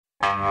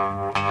It's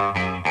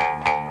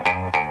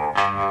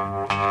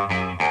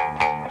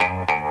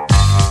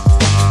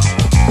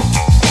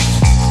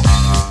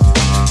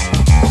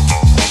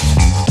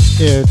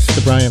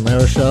the Brian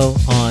Lehrer Show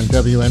on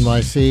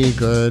WNYC.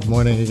 Good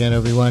morning again,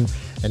 everyone.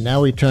 And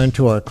now we turn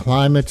to our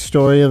climate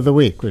story of the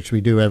week, which we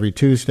do every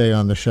Tuesday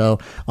on the show.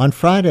 On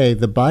Friday,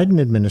 the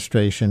Biden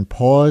administration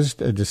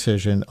paused a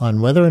decision on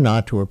whether or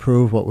not to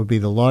approve what would be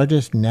the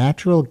largest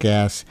natural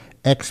gas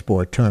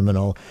export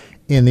terminal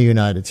in the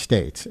United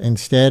States.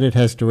 Instead, it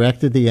has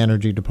directed the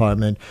Energy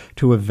Department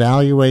to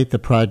evaluate the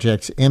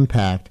project's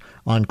impact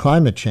on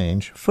climate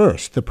change.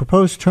 First, the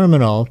proposed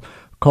terminal,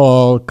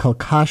 called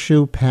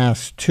Calcasieu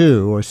Pass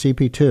 2, or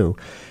CP2,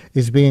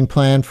 is being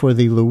planned for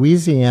the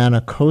Louisiana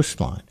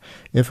coastline.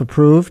 If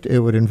approved,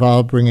 it would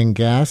involve bringing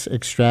gas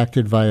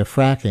extracted via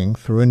fracking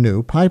through a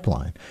new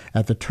pipeline.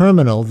 At the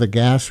terminal, the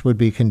gas would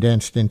be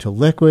condensed into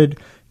liquid,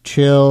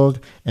 chilled,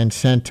 and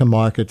sent to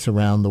markets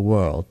around the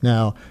world.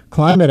 Now,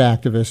 climate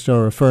activists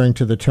are referring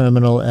to the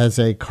terminal as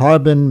a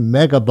carbon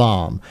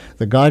megabomb.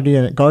 The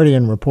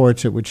Guardian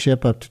reports it would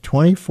ship up to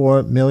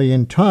 24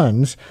 million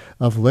tons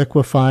of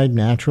liquefied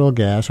natural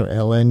gas, or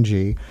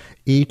LNG,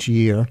 each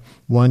year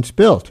once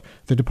built.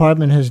 The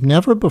department has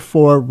never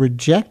before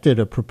rejected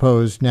a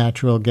proposed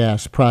natural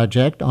gas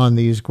project on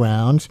these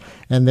grounds,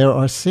 and there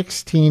are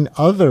 16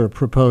 other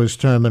proposed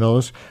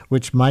terminals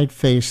which might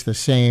face the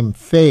same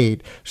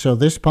fate. So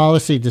this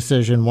policy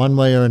decision, one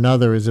way or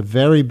another, is a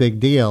very big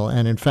deal.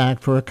 And in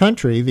fact, for a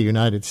country, the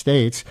United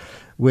States,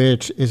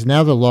 which is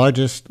now the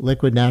largest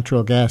liquid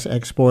natural gas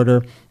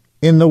exporter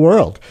in the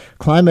world.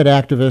 Climate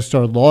activists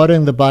are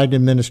lauding the Biden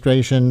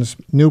administration's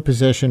new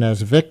position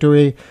as a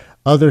victory.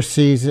 Others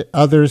see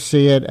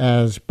it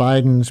as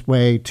Biden's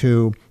way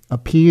to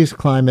appease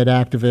climate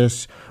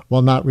activists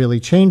while not really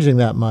changing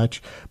that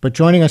much. But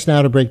joining us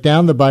now to break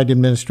down the Biden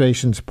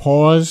administration's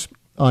pause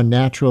on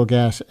natural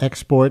gas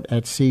export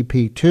at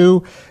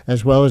CP2,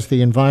 as well as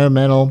the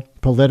environmental,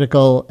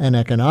 political, and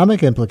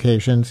economic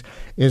implications,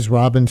 is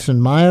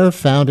Robinson-Meyer,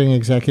 founding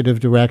executive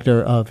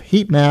director of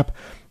Heatmap,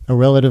 a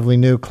relatively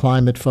new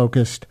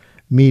climate-focused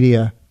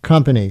media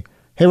company.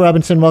 Hey,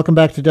 Robinson, welcome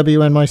back to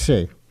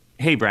WNYC.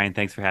 Hey, Brian,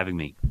 thanks for having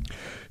me.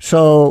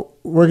 So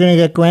we're going to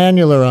get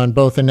granular on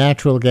both the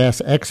natural gas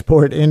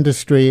export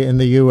industry in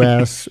the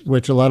U.S.,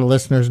 which a lot of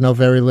listeners know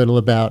very little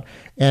about,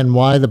 and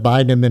why the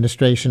Biden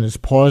administration is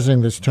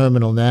pausing this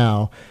terminal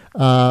now.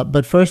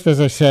 But first, as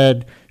I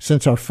said,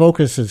 since our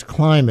focus is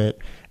climate,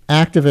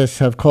 activists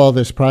have called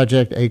this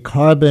project a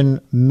carbon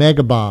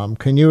megabomb.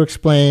 Can you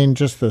explain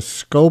just the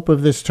scope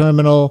of this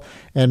terminal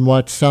and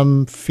what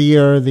some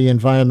fear the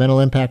environmental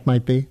impact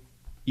might be?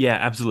 Yeah,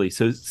 absolutely.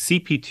 So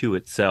CP2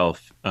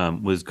 itself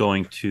was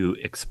going to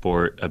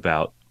export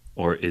about,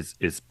 or is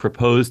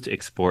proposed to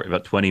export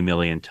about 20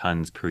 million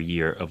tons per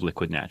year of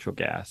liquid natural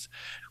gas,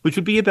 which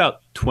would be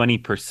about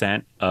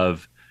 20%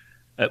 of,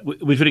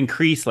 which would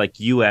increase like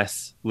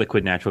U.S.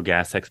 liquid natural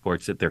gas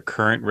exports at their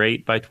current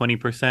rate by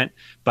 20%.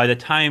 By the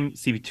time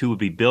CP2 would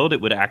be built,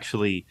 it would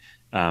actually,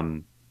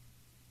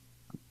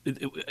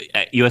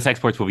 U.S.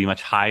 exports will be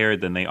much higher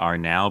than they are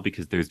now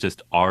because there's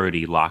just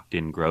already locked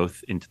in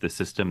growth into the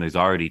system. There's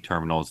already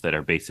terminals that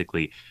are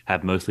basically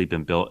have mostly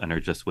been built and are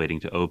just waiting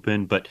to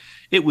open. But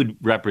it would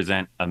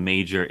represent a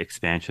major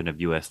expansion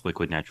of U.S.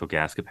 liquid natural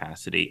gas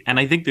capacity. And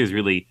I think there's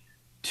really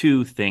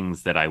two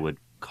things that I would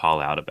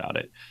call out about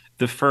it.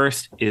 The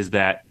first is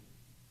that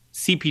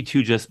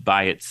CP2 just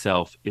by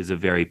itself is a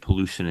very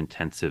pollution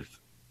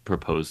intensive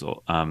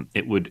proposal.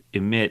 It would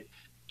emit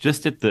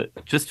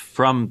just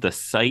from the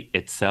site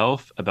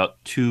itself,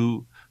 about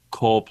 2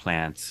 coal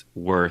plants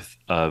worth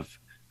of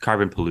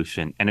carbon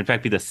pollution, and in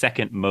fact be the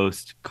second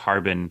most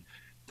carbon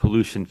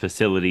pollution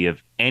facility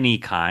of any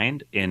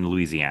kind in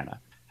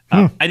Louisiana.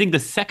 I think the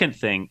second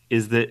thing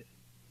is that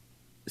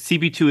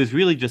CP2 is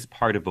really just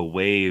part of a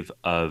wave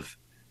of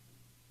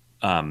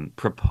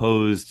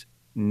proposed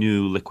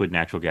new liquid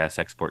natural gas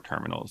export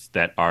terminals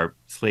that are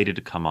slated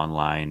to come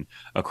online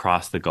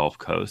across the Gulf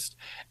Coast.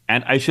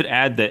 And I should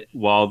add that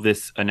while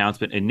this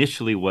announcement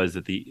initially was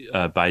that the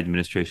Biden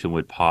administration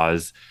would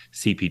pause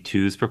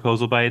CP2's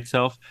proposal by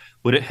itself,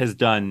 what it has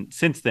done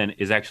since then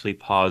is actually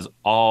pause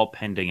all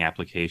pending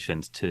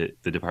applications to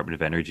the Department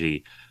of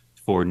Energy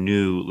for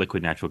new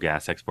liquid natural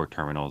gas export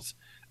terminals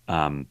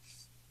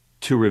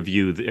to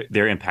review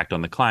their impact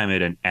on the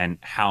climate and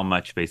how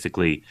much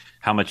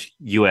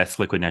U.S.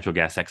 liquid natural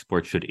gas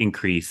exports should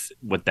increase,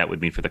 what that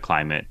would mean for the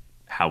climate,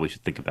 how we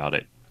should think about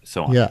it,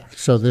 so on. Yeah,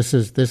 so this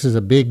is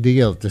a big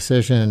deal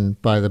decision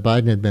by the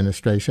Biden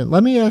administration.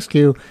 Let me ask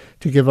you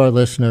to give our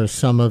listeners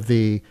some of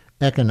the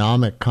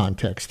economic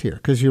context here,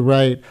 because you're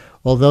right.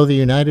 Although the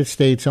United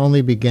States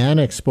only began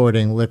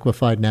exporting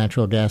liquefied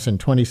natural gas in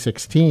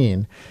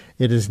 2016,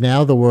 it is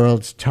now the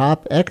world's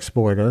top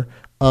exporter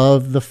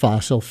of the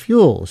fossil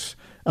fuels,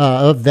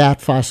 of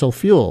that fossil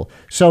fuel.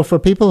 So for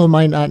people who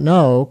might not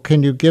know,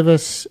 can you give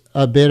us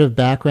a bit of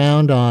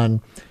background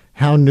on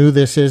how new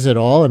this is at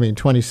all? I mean,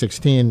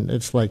 2016,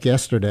 it's like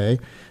yesterday,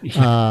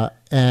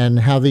 and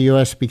how the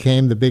U.S.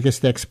 became the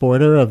biggest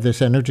exporter of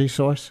this energy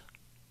source?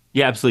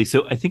 Yeah, absolutely.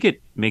 So I think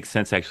it makes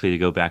sense actually to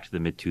go back to the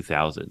mid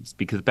 2000s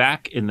because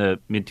back in the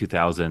mid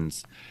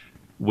 2000s,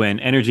 when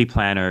energy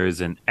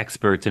planners and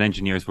experts and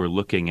engineers were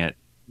looking at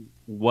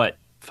what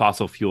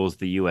fossil fuels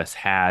the US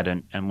had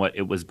and what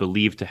it was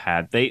believed to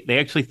have, they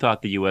actually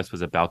thought the US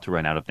was about to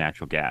run out of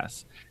natural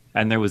gas.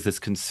 And there was this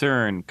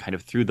concern kind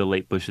of through the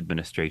late Bush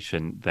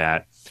administration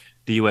that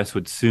the US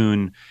would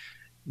soon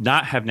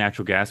not have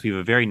natural gas. We had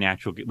a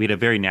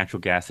very natural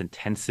gas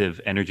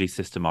intensive energy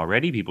system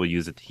already. People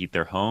use it to heat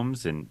their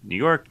homes in New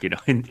York,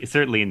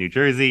 certainly in New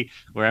Jersey,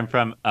 where I'm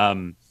from.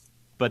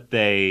 But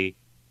they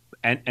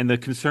and the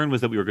concern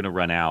was that we were going to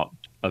run out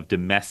of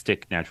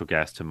domestic natural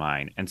gas to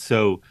mine. And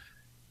so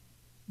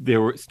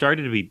there were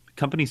started to be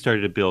companies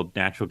started to build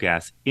natural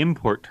gas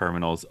import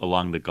terminals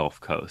along the Gulf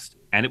Coast.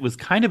 And it was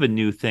kind of a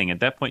new thing.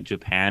 At that point,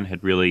 Japan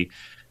had really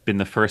been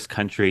the first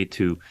country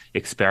to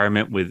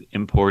experiment with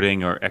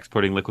importing or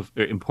exporting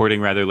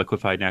importing rather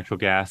liquefied natural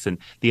gas. And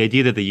the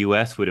idea that the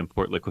US would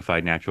import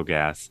liquefied natural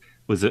gas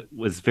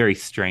was very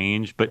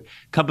strange, but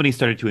companies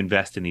started to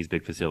invest in these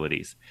big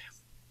facilities.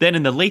 Then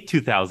in the late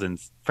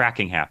 2000s,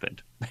 fracking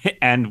happened.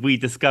 And we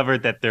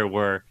discovered that there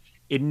were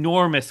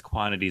enormous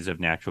quantities of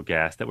natural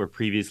gas that were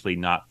previously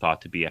not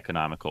thought to be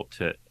economical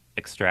to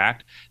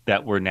extract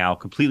that were now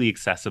completely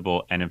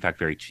accessible and, in fact,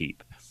 very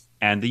cheap.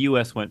 And the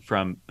US went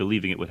from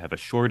believing it would have a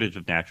shortage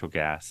of natural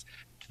gas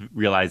to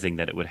realizing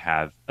that it would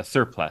have a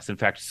surplus. In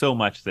fact, so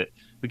much that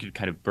we could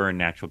kind of burn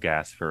natural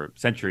gas for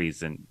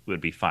centuries and it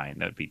would be fine.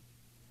 That would be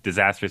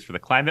disastrous for the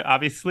climate,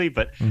 obviously,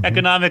 but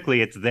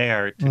economically, it's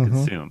there to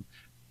consume.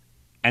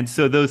 And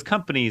so those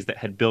companies that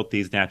had built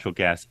these natural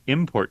gas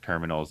import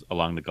terminals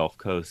along the Gulf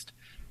Coast,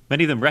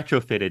 many of them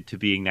retrofitted to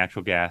being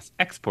natural gas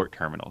export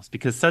terminals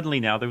because suddenly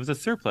now there was a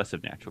surplus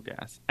of natural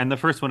gas. And the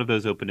first one of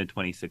those opened in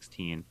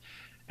 2016.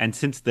 And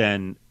since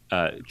then,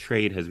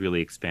 trade has really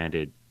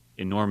expanded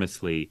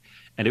enormously.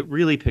 And it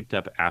really picked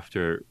up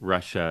after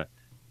Russia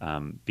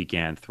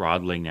began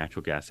throttling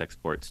natural gas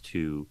exports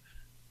to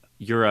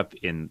Europe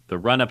in the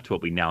run up to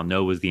what we now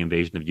know was the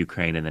invasion of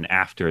Ukraine. And then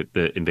after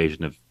the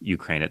invasion of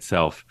Ukraine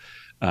itself,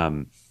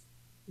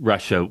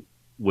 Russia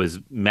was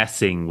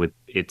messing with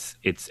its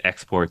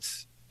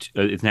exports,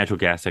 its natural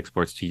gas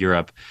exports to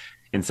Europe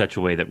in such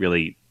a way that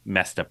really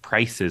messed up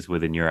prices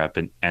within Europe.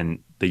 And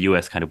the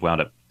US kind of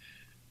wound up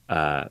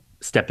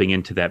stepping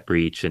into that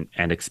breach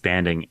and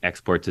expanding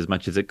exports as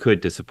much as it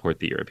could to support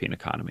the European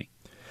economy.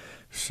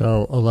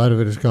 So a lot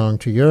of it is going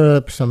to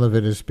Europe. Some of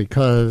it is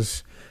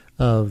because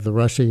of the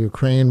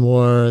Russia-Ukraine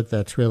war.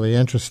 That's really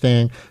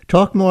interesting.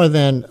 Talk more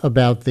then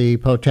about the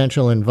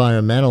potential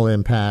environmental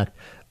impact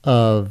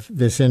of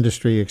this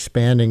industry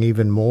expanding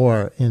even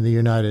more in the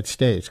United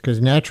States.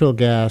 Because natural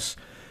gas,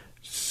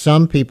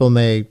 some people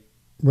may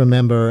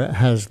remember,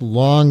 has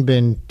long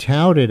been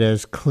touted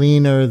as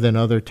cleaner than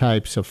other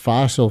types of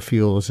fossil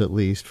fuels, at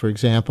least. For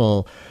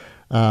example,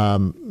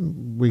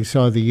 we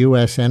saw the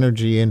U.S.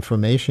 Energy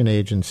Information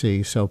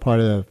Agency, so part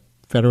of the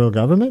federal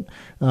government,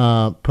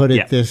 put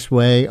it this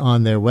way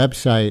on their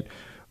website: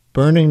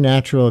 burning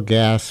natural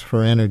gas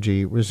for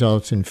energy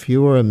results in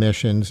fewer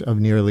emissions of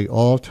nearly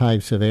all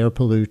types of air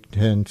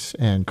pollutants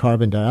and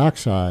carbon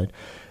dioxide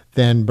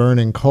than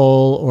burning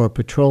coal or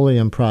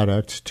petroleum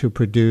products to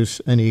produce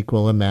an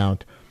equal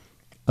amount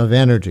of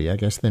energy, I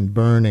guess, than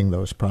burning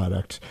those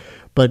products.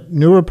 But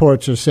new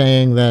reports are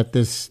saying that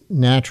this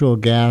natural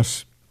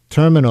gas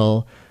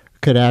terminal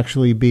could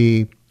actually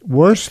be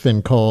worse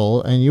than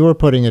coal, and you were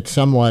putting it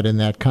somewhat in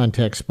that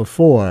context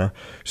before.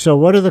 So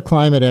what are the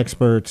climate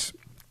experts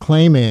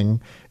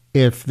claiming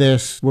if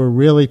this were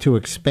really to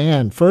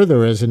expand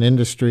further as an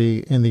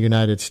industry in the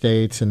United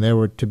States and there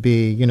were to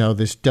be,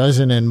 this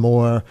dozen and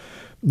more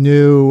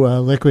new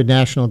liquid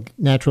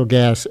natural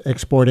gas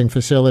exporting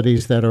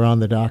facilities that are on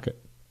the docket?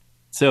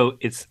 So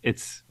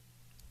it's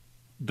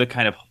the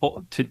kind of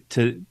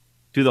to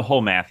do the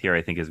whole math here,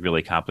 I think, is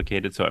really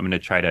complicated. So I'm going to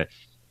try to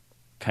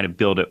kind of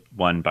build it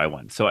one by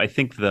one. So I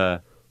think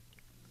at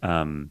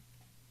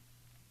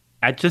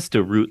just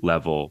a root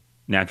level,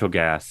 natural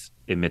gas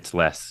emits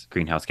less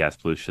greenhouse gas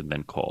pollution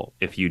than coal.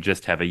 If you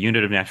just have a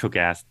unit of natural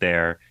gas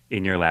there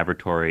in your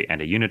laboratory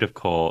and a unit of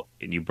coal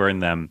and you burn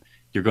them,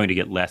 you're going to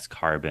get less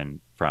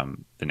carbon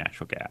from the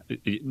natural gas.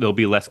 There'll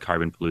be less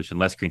carbon pollution,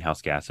 less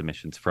greenhouse gas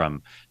emissions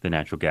from the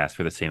natural gas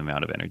for the same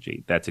amount of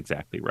energy. That's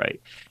exactly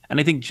right. And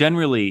I think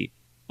generally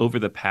over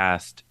the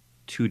past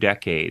 2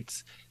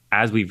 decades,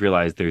 as we've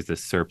realized there's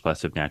this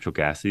surplus of natural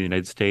gas in the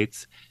United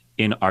States,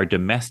 in our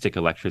domestic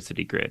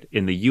electricity grid,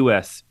 in the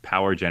US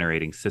power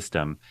generating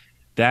system,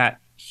 that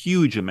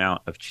huge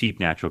amount of cheap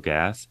natural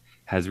gas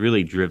has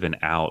really driven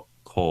out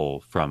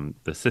coal from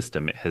the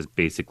system. It has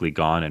basically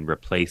gone and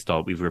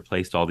we've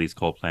replaced all these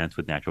coal plants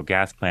with natural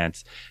gas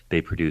plants.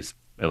 They produce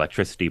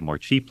electricity more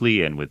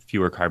cheaply and with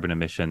fewer carbon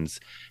emissions.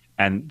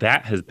 And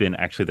that has been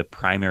actually the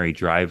primary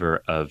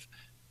driver of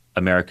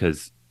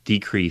America's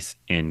decrease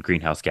in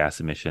greenhouse gas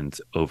emissions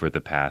over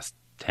the past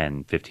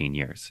 10, 15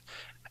 years.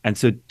 And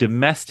so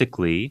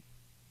domestically,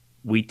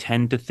 we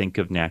tend to think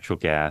of natural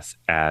gas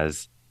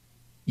as,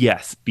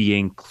 yes,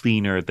 being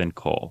cleaner than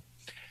coal.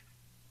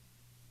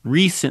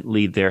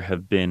 Recently, there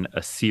have been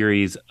a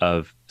series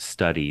of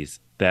studies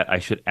that I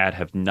should add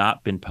have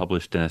not been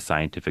published in a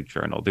scientific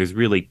journal. There's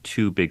really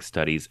two big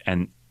studies,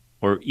 and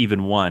or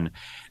even one,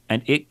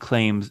 and it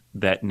claims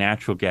that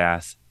natural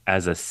gas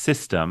as a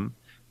system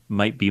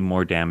might be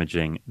more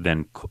damaging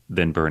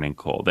than burning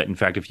coal. That in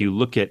fact, if you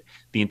look at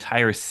the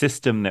entire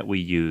system that we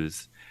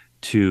use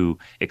to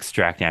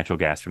extract natural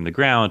gas from the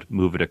ground,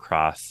 move it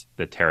across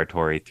the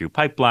territory through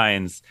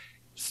pipelines,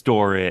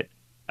 store it,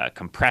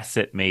 compress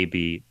it,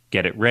 maybe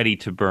get it ready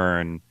to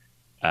burn,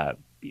 uh,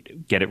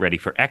 get it ready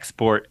for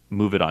export,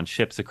 move it on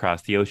ships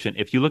across the ocean.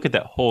 If you look at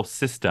that whole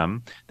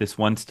system, this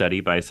one study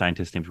by a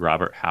scientist named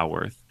Robert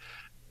Howarth,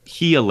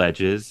 he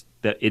alleges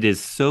that it is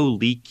so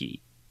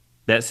leaky,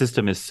 that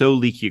system is so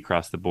leaky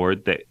across the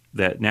board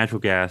that natural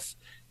gas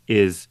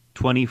is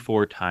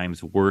 24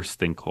 times worse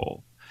than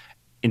coal.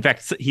 In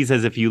fact, he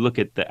says if you look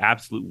at the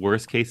absolute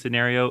worst case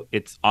scenario,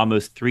 it's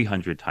almost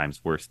 300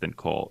 times worse than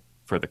coal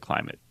for the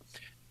climate.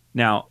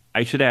 Now,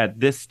 I should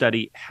add, this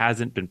study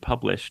hasn't been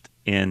published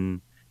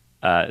in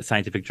a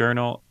scientific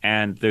journal,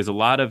 and there's a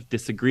lot of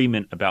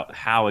disagreement about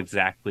how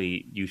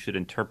exactly you should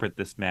interpret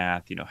this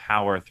math. You know,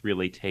 how Earth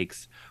really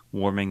takes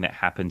warming that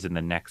happens in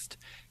the next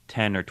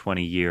 10 or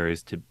 20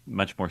 years to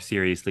much more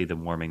seriously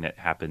than warming that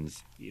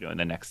happens, in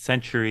the next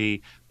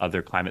century.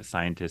 Other climate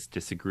scientists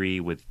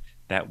disagree with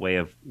that way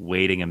of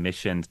weighting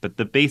emissions. But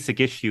the basic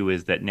issue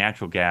is that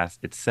natural gas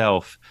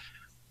itself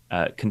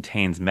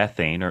contains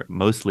methane, or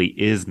mostly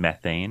is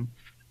methane.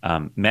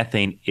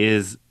 Methane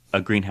is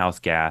a greenhouse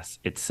gas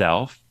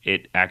itself.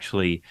 It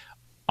actually,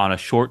 on a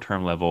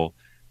short-term level,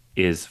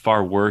 is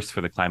far worse for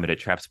the climate. It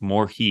traps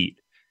more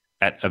heat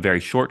at a very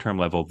short-term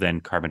level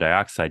than carbon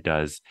dioxide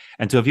does.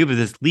 And so if you have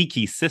this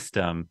leaky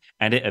system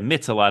and it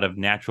emits a lot of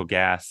natural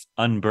gas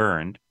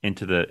unburned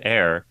into the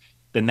air,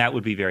 then that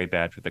would be very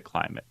bad for the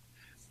climate.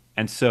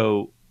 And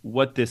so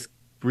what this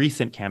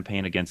recent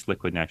campaign against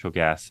liquid natural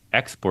gas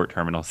export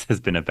terminals has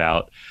been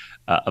about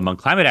among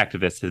climate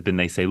activists has been,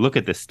 they say, look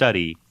at this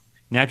study.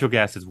 Natural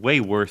gas is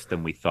way worse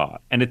than we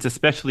thought. And it's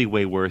especially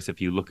way worse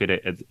if you look at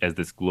it as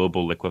this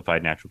global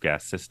liquefied natural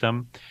gas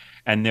system.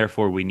 And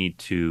therefore, we need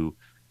to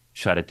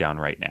shut it down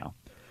right now.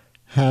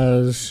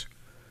 Has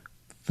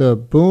the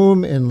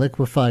boom in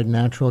liquefied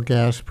natural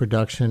gas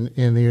production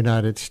in the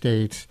United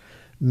States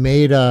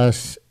made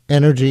us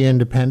energy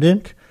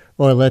independent,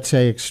 or let's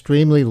say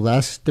extremely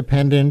less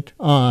dependent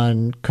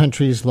on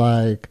countries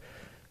like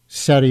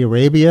Saudi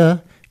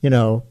Arabia?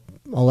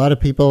 A lot of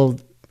people,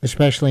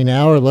 especially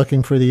now, are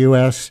looking for the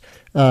U.S.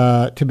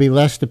 To be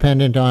less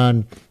dependent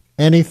on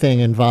anything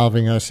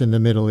involving us in the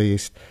Middle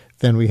East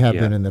than we have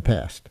been in the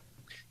past.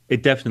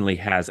 It definitely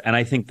has. And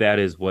I think that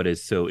is what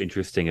is so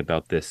interesting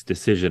about this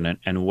decision,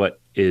 and what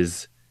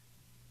is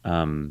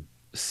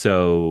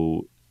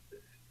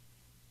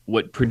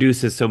what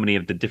produces so many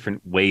of the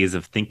different ways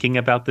of thinking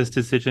about this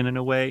decision in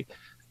a way.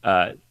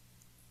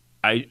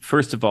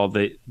 First of all,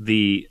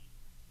 the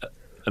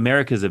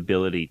America's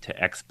ability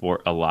to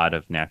export a lot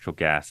of natural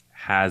gas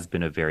has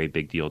been a very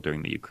big deal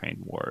during the Ukraine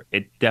war.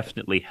 It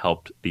definitely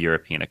helped the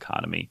European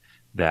economy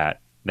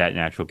that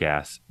natural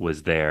gas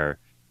was there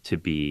to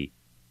be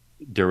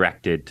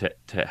directed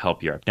to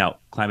help Europe. Now,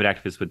 climate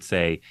activists would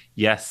say,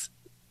 yes,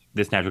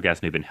 this natural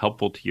gas may have been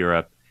helpful to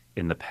Europe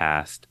in the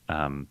past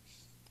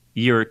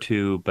year or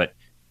two, but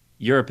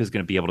Europe is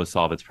going to be able to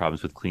solve its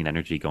problems with clean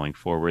energy going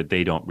forward.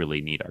 They don't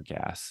really need our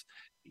gas,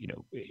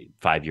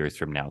 5 years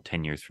from now,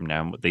 10 years from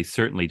now. What they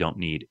certainly don't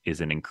need is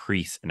an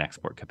increase in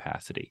export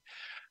capacity.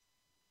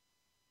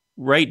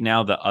 Right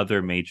now, the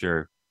other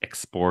major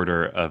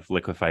exporter of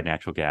liquefied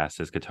natural gas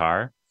is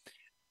Qatar.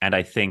 And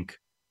I think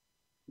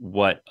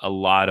what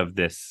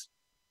U.S.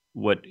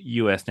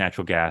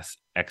 natural gas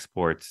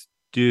exports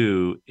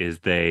do is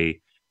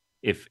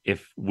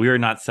if we're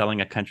not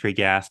selling a country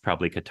gas,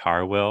 probably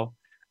Qatar will.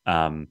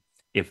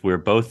 If we're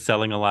both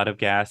selling a lot of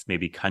gas,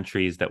 maybe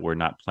countries that were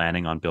not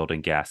planning on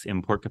building gas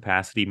import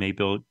capacity may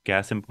build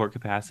gas import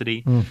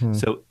capacity. Mm-hmm.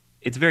 So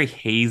it's very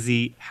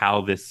hazy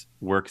how this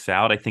works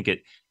out. I think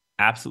it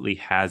absolutely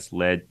has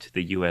led to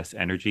the U.S.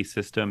 energy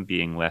system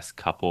being less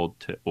coupled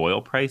to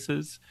oil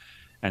prices.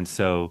 And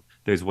so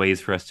there's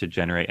ways for us to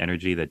generate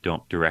energy that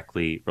don't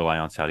directly rely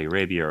on Saudi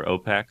Arabia or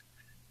OPEC.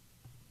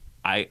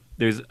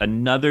 There's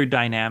another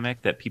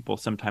dynamic that people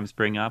sometimes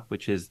bring up,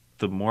 which is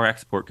the more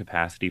export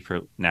capacity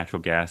for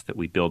natural gas that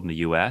we build in the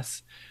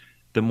U.S.,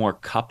 the more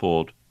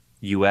coupled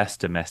U.S.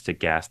 domestic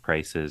gas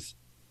prices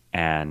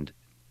and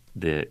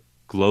the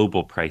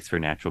global price for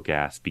natural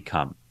gas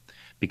become,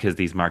 because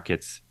these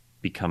markets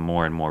become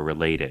more and more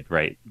related,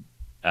 right?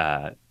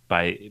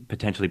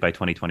 Potentially by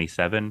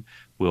 2027,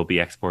 we'll be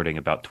exporting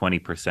about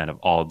 20% of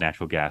all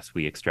natural gas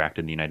we extract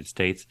in the United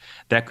States.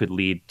 That could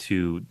lead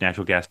to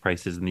natural gas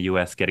prices in the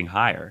U.S. getting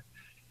higher.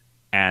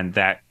 And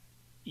that,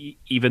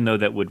 even though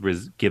that would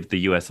give the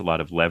U.S. a lot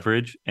of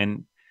leverage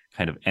and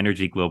kind of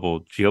energy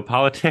global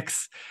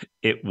geopolitics,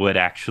 it would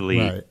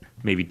actually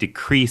maybe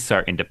decrease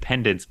our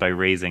independence by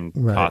raising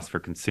costs for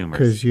consumers.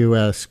 Because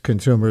U.S.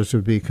 consumers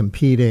would be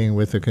competing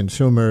with the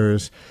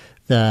consumers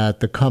that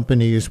the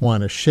companies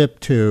want to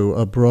ship to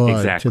abroad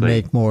Exactly. to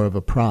make more of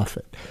a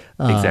profit.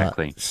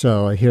 Exactly.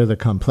 So I hear the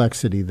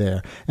complexity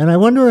there. And I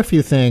wonder if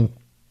you think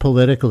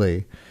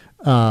politically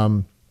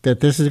that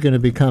this is going to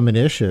become an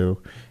issue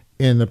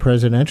in the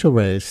presidential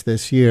race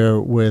this year,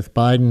 with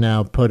Biden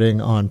now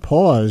putting on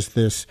pause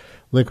this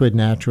liquid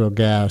natural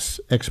gas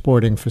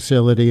exporting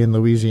facility in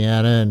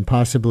Louisiana and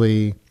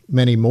possibly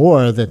many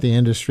more that the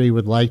industry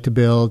would like to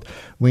build.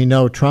 We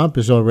know Trump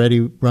is already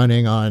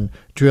running on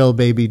drill,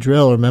 baby,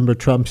 drill. Remember,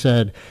 Trump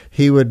said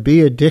he would be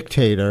a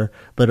dictator,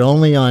 but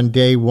only on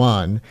day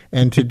one,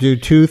 and to do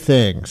two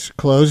things: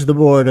 close the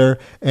border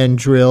and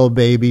drill,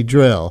 baby,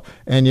 drill.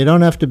 And you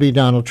don't have to be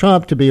Donald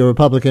Trump to be a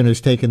Republican who's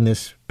taken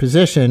this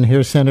position.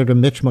 Here's Senator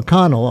Mitch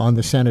McConnell on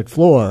the Senate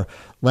floor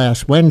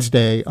last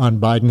Wednesday on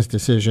Biden's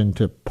decision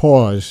to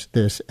pause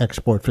this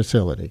export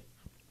facility.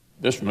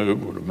 This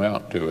move would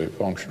amount to a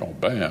functional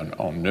ban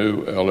on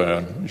new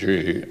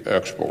LNG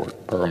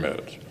export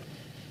permits.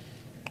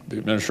 The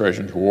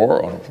administration's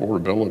war on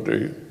affordable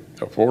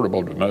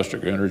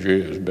domestic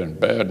energy has been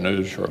bad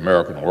news for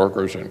American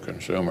workers and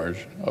consumers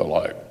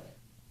alike.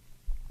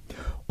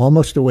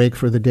 Almost awake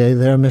for the day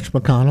there, Mitch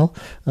McConnell,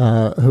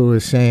 who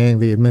is saying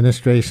the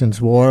administration's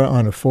war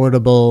on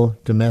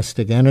affordable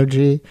domestic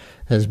energy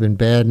has been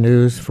bad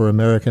news for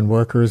American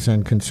workers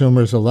and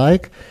consumers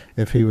alike.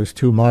 If he was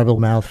too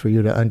marble-mouthed for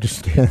you to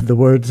understand the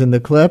words in the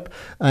clip.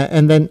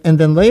 And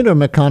then later,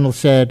 McConnell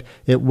said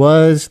it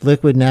was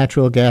liquid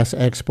natural gas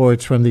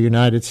exports from the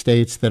United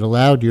States that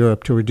allowed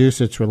Europe to reduce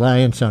its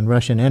reliance on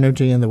Russian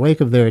energy in the wake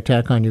of their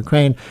attack on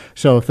Ukraine.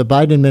 So if the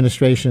Biden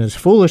administration is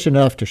foolish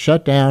enough to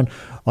shut down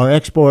our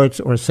exports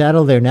or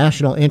saddle their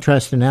national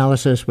interest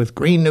analysis with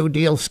Green New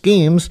Deal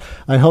schemes,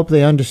 I hope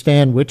they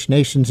understand which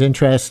nation's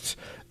interests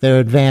they're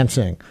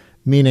advancing,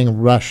 meaning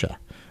Russia.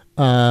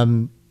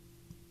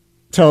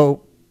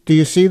 So do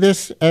you see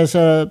this as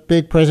a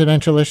big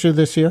presidential issue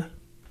this year?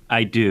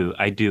 I do.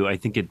 I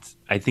think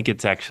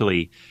it's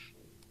actually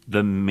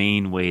the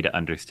main way to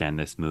understand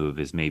this move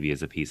is maybe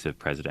as a piece of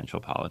presidential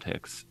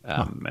politics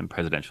and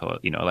presidential,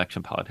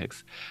 election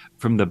politics.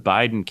 From the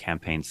Biden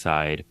campaign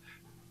side,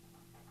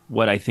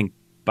 what I think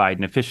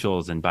Biden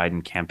officials and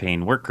Biden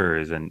campaign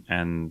workers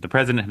and the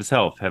president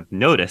himself have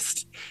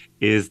noticed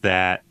is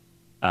that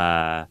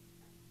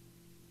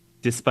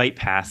despite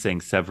passing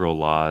several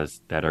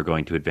laws that are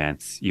going to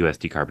advance U.S.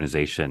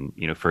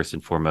 decarbonization, first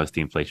and foremost,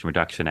 the Inflation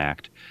Reduction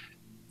Act,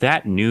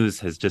 that news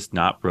has just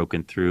not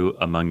broken through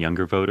among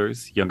younger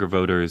voters. Younger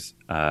voters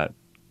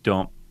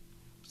don't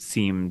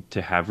seem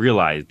to have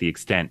realized the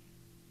extent,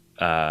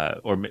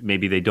 or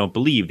maybe they don't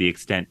believe the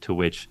extent to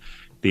which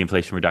the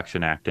Inflation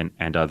Reduction Act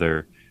and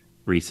other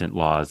recent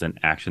laws and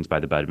actions by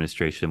the Biden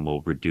administration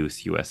will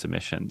reduce U.S.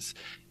 emissions.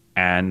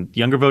 And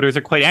younger voters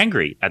are quite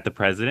angry at the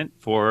president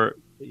for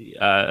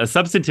a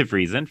substantive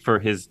reason for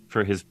his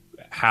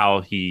how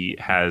he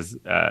has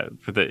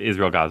for the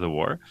Israel-Gaza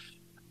war.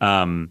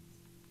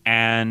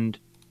 And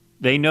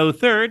they know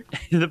third,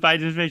 the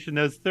Biden administration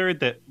knows third,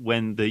 that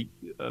when the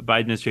Biden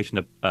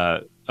administration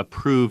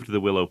approved the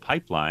Willow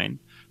pipeline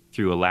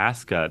through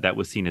Alaska, that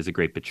was seen as a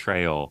great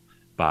betrayal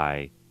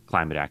by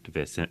climate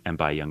activists and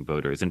by young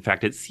voters. In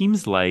fact, it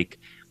seems like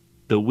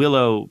the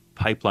Willow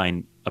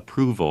pipeline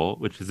approval,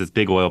 which is this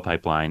big oil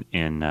pipeline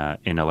in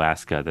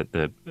Alaska that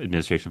the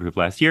administration approved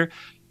last year,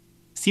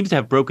 seems to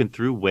have broken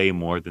through way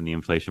more than the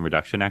Inflation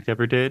Reduction Act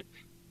ever did.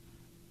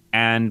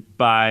 And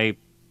by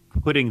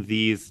putting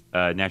these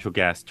natural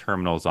gas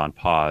terminals on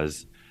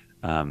pause,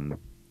 the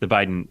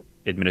Biden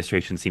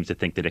administration seems to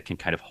think that it can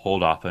kind of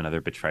hold off another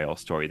betrayal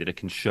story, that it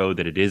can show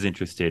that it is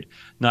interested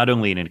not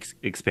only in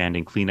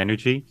expanding clean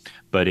energy,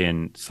 but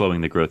in slowing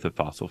the growth of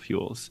fossil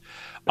fuels.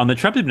 On the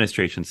Trump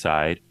administration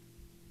side,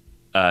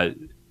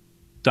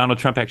 Donald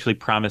Trump actually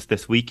promised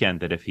this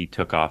weekend that if he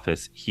took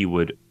office, he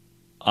would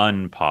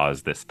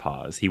unpause this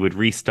pause. He would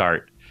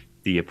restart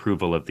the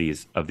approval of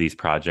these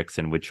projects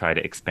and would try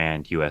to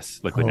expand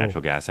U.S. liquid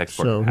natural gas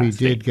export capacity. So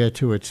he did get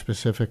to it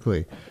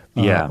specifically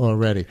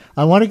already.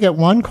 I want to get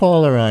one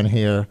caller on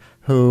here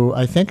who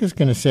I think is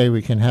going to say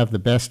we can have the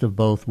best of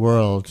both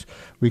worlds.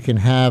 We can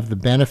have the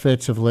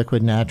benefits of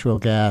liquid natural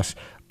gas,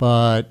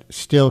 but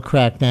still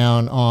crack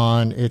down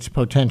on its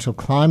potential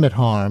climate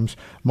harms.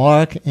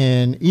 Mark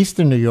in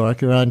Eastern New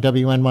York, you're on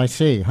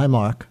WNYC. Hi,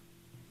 Mark.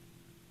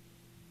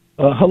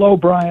 Hello,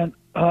 Brian.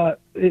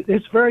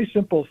 It's a very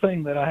simple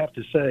thing that I have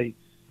to say.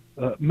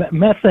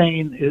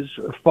 Methane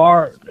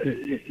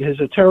is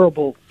a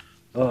terrible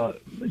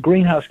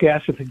greenhouse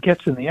gas if it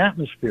gets in the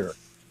atmosphere.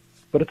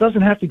 But it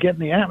doesn't have to get in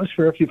the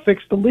atmosphere if you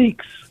fix the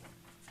leaks.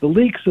 The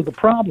leaks are the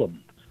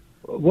problem.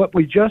 What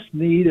we just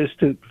need is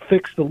to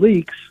fix the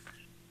leaks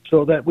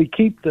so that we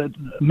keep the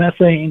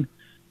methane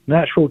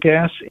natural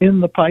gas in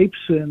the pipes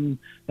and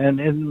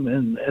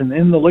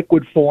in the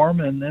liquid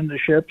form and in the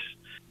ships.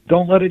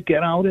 Don't let it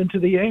get out into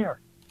the air.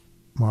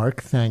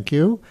 Mark, thank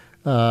you.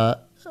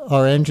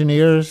 Are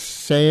engineers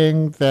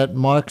saying that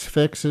Mark's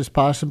fix is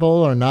possible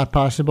or not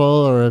possible,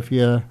 or have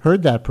you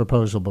heard that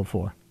proposal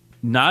before?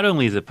 Not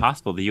only is it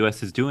possible, the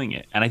U.S. is doing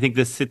it. And I think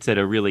this sits at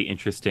a really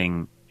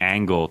interesting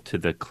angle to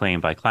the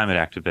claim by climate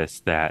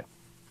activists that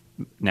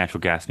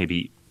natural gas may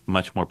be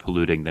much more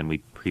polluting than we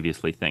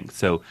previously think.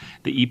 So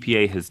the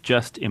EPA has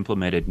just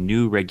implemented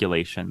new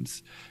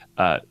regulations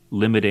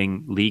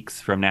limiting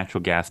leaks from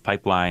natural gas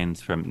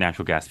pipelines, from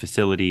natural gas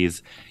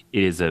facilities.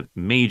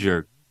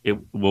 It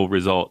will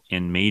result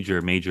in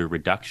major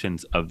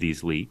reductions of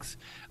these leaks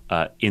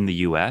in the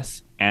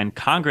U.S. And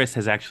Congress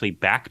has actually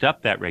backed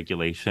up that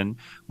regulation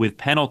with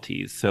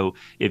penalties. So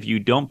if you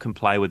don't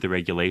comply with the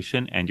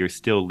regulation and you're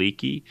still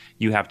leaky,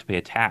 you have to pay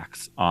a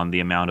tax on the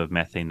amount of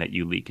methane that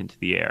you leak into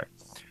the air.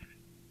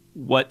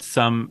 What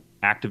some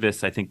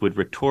activists, I think, would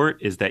retort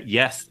is that,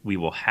 yes, we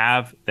will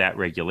have that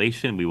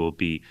regulation. We will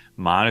be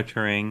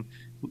monitoring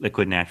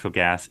liquid natural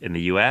gas in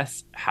the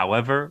U.S.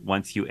 However,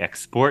 once you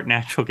export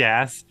natural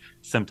gas,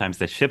 sometimes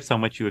the ships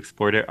on which you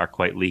export it are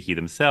quite leaky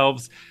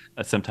themselves.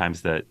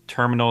 Sometimes the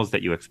terminals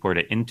that you export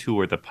it into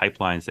or the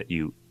pipelines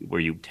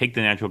where you take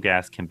the natural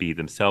gas can be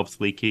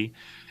themselves leaky.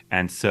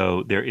 And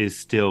so there is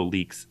still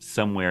leaks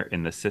somewhere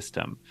in the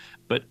system.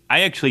 But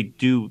I actually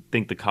do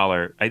think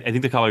I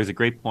think the caller is a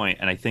great point.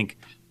 And I think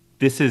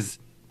this is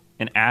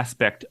an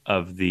aspect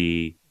of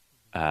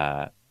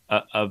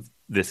of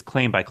this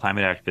claim by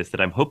climate activists that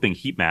I'm hoping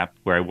Heatmap,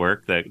 where I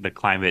work, the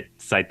climate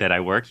site that I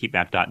work,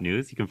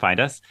 heatmap.news, you can find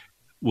us,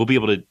 we'll be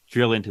able to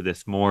drill into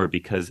this more,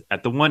 because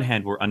at the one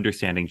hand, we're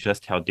understanding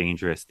just how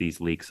dangerous these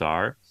leaks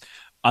are.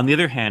 On the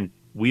other hand,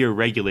 we are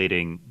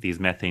regulating these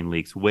methane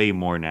leaks way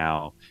more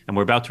now, and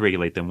we're about to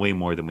regulate them way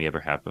more than we ever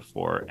have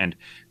before. And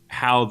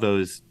how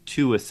those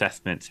two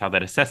assessments, how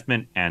that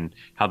assessment and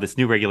how this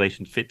new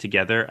regulation fit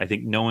together, I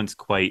think no one's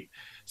quite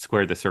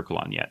squared the circle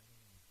on yet.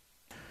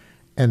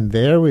 And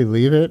there we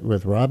leave it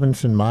with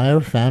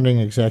Robinson-Meyer, founding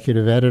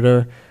executive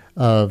editor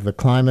of the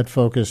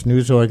climate-focused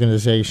news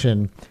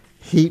organization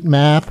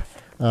Heatmap.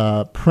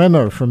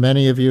 Primer for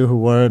many of you who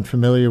weren't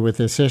familiar with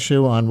this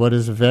issue on what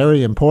is a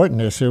very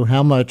important issue,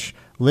 how much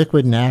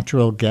liquid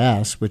natural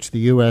gas, which the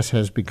U.S.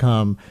 has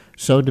become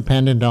so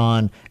dependent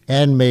on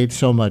and made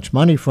so much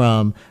money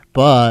from,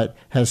 but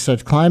has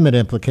such climate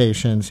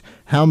implications,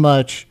 how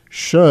much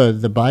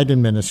should the Biden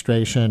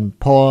administration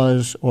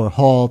pause or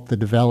halt the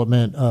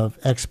development of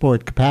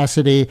export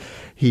capacity?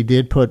 He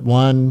did put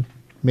one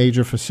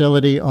major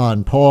facility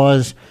on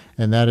pause,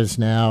 and that is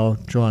now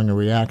drawing a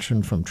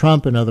reaction from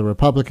Trump and other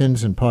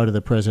Republicans and part of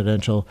the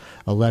presidential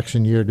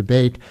election year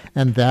debate.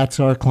 And that's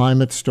our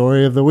climate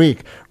story of the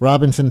week.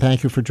 Robinson,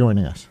 thank you for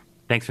joining us.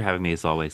 Thanks for having me, as always.